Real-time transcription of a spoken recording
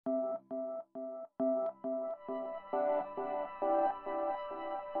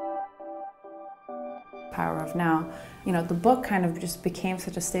Power of Now. You know, the book kind of just became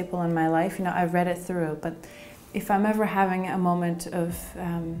such a staple in my life. You know, I've read it through, but if I'm ever having a moment of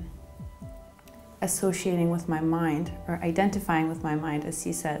associating with my mind, or identifying with my mind, as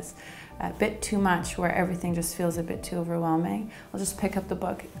he says, a bit too much, where everything just feels a bit too overwhelming, I'll just pick up the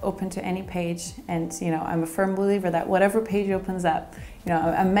book, open to any page, and you know, I'm a firm believer that whatever page opens up, you know,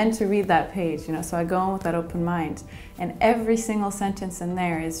 I'm meant to read that page, you know, so I go in with that open mind, and every single sentence in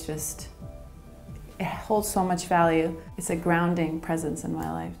there is just, it holds so much value. It's a grounding presence in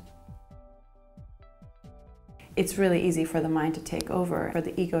my life. It's really easy for the mind to take over, for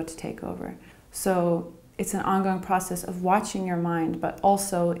the ego to take over. So it's an ongoing process of watching your mind, but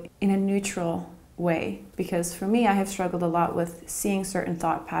also in a neutral way. Because for me, I have struggled a lot with seeing certain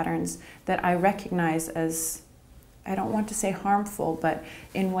thought patterns that I recognize as, I don't want to say harmful, but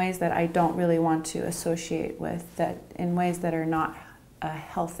in ways that I don't really want to associate with, that in ways that are not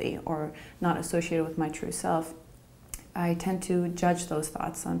healthy or not associated with my true self. I tend to judge those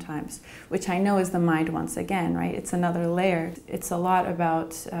thoughts sometimes, which I know is the mind once again, right? It's another layer. It's a lot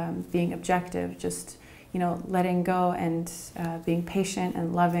about being objective, just, you know, letting go and being patient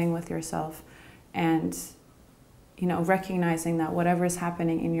and loving with yourself, and, you know, recognizing that whatever is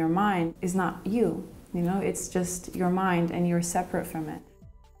happening in your mind is not you, you know, it's just your mind and you're separate from it.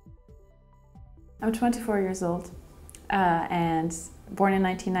 I'm 24 years old and born in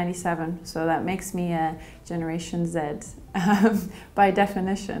 1997, so that makes me a Generation Z by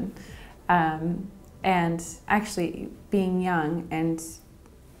definition. And actually being young and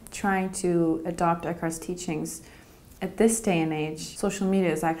trying to adopt Eckhart's teachings at this day and age, social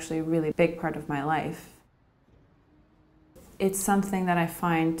media is actually a really big part of my life. It's something that I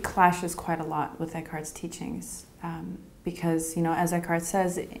find clashes quite a lot with Eckhart's teachings. Because, you know, as Eckhart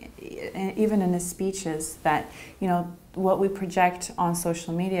says, even in his speeches, that, you know, what we project on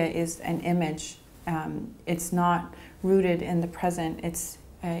social media is an image. It's not rooted in the present. It's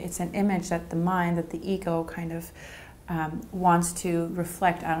an image that the mind, that the ego kind of wants to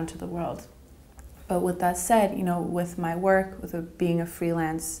reflect out into the world. But with that said, you know, with my work, with being a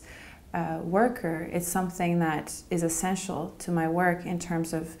freelance worker, it's something that is essential to my work in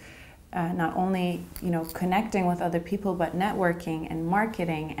terms of not only, you know, connecting with other people, but networking and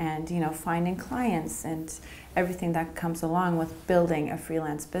marketing and, you know, finding clients and everything that comes along with building a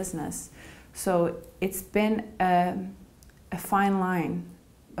freelance business. So it's been a fine line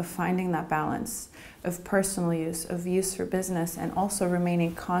of finding that balance of personal use, of use for business, and also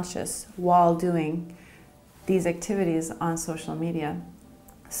remaining conscious while doing these activities on social media.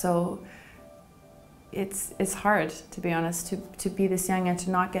 So it's hard, to be honest, to be this young and to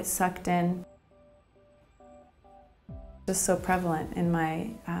not get sucked in. Just so prevalent in my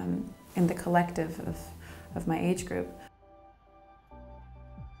in the collective of my age group.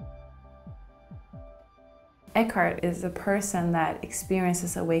 Eckhart is a person that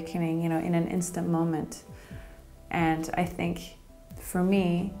experiences awakening, you know, in an instant moment. And I think for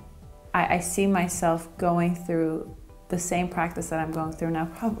me, I see myself going through the same practice that I'm going through now,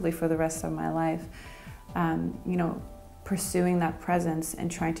 probably for the rest of my life. You know, pursuing that presence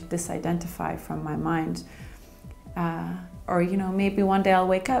and trying to disidentify from my mind. Or, you know, maybe one day I'll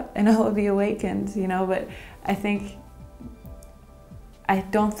wake up and I'll be awakened, you know, but I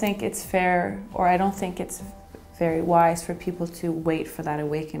don't think it's fair, or I don't think it's very wise for people to wait for that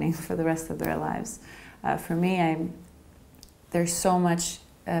awakening for the rest of their lives. For me, there's so much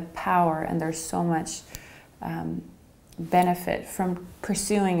power and there's so much benefit from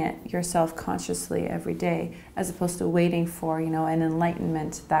pursuing it yourself consciously every day, as opposed to waiting for, you know, an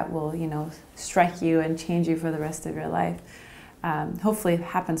enlightenment that will, you know, strike you and change you for the rest of your life. Hopefully it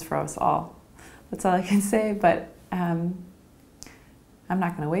happens for us all. That's all I can say, but I'm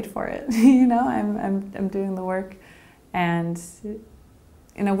not going to wait for it. You know, I'm doing the work, and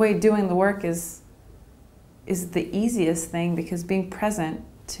in a way doing the work is the easiest thing, because being present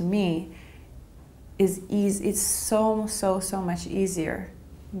to me is easy. It's so much easier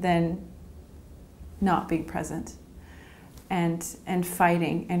than not being present and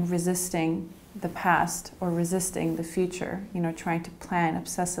fighting and resisting the past or resisting the future, you know, trying to plan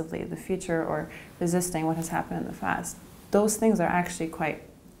obsessively the future or resisting what has happened in the past. Those things are actually quite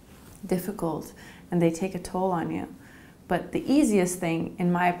difficult and they take a toll on you. But the easiest thing,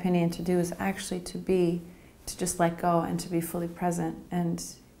 in my opinion, to do is actually to just let go and to be fully present. And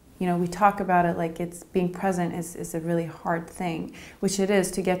you know, we talk about it like it's being present is a really hard thing, which it is.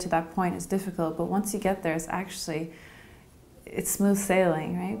 To get to that point is difficult, but once you get there, it's smooth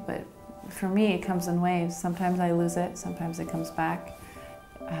sailing, right? But for me, it comes in waves. Sometimes I lose it, sometimes it comes back.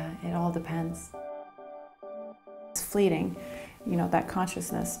 It all depends. It's fleeting, you know, that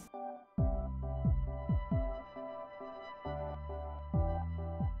consciousness.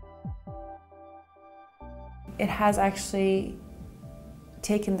 it has actually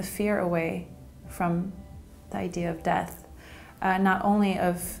taken the fear away from the idea of death, not only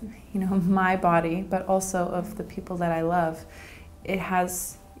of my body, but also of the people that I love. It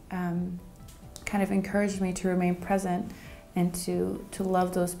has kind of encouraged me to remain present and to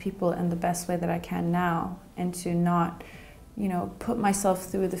love those people in the best way that I can now, and to not put myself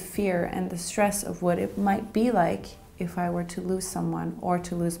through the fear and the stress of what it might be like if I were to lose someone or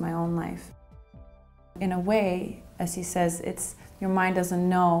to lose my own life. In a way, as he says, it's your mind doesn't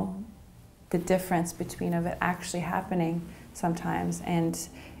know the difference between of it actually happening sometimes and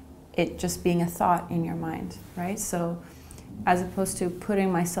it just being a thought in your mind, right? So as opposed to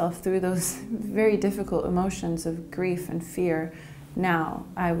putting myself through those very difficult emotions of grief and fear, now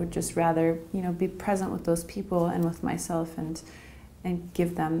I would just rather be present with those people and with myself and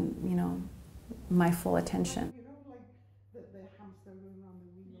give them my full attention.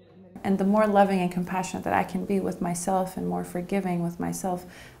 And the more loving and compassionate that I can be with myself and more forgiving with myself,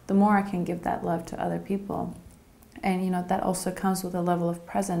 the more I can give that love to other people. And that also comes with a level of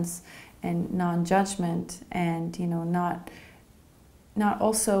presence and non-judgment, and not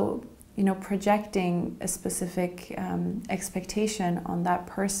also projecting a specific expectation on that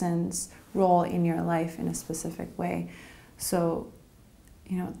person's role in your life in a specific way. So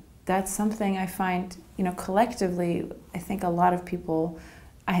that's something I find collectively, I think a lot of people,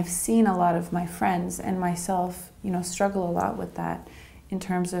 I have seen a lot of my friends and myself struggle a lot with that in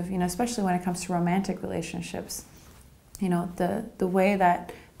terms of especially when it comes to romantic relationships. The way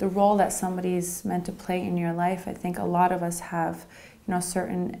that the role that somebody's meant to play in your life, I think a lot of us have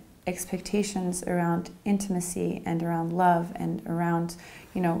certain expectations around intimacy and around love and around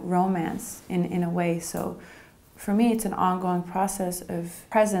romance in a way. So for me, it's an ongoing process of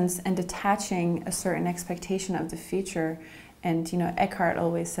presence and detaching a certain expectation of the future. And Eckhart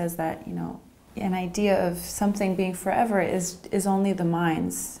always says that an idea of something being forever is only the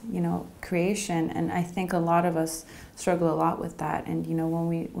mind's creation, and I think a lot of us struggle a lot with that. And when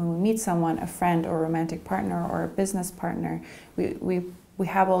we meet someone, a friend or a romantic partner or a business partner, we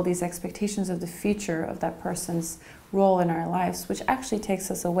have all these expectations of the future of that person's role in our lives, which actually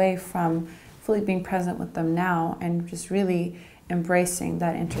takes us away from fully being present with them now and just really embracing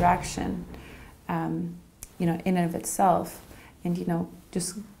that interaction in and of itself, and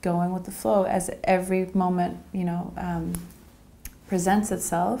just going with the flow as every moment presents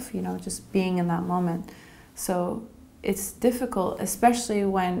itself, just being in that moment. So it's difficult, especially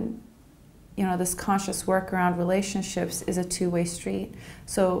when this conscious work around relationships is a two-way street.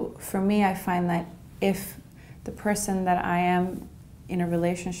 So for me, I find that if the person that I am in a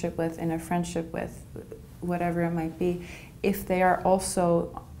relationship with, in a friendship with, whatever it might be, if they are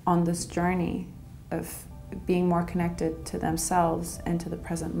also on this journey of being more connected to themselves and to the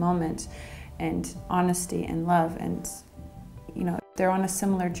present moment and honesty and love, and they're on a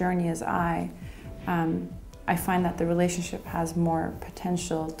similar journey as I find that the relationship has more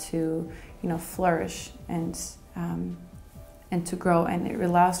potential to flourish and to grow, and it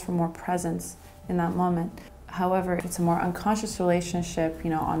allows for more presence in that moment. However, if it's a more unconscious relationship,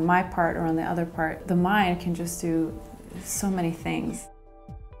 on my part or on the other part, the mind can just do so many things.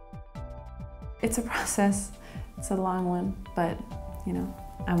 It's a process. It's a long one, but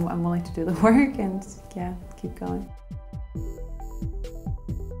I'm willing to do the work and keep going.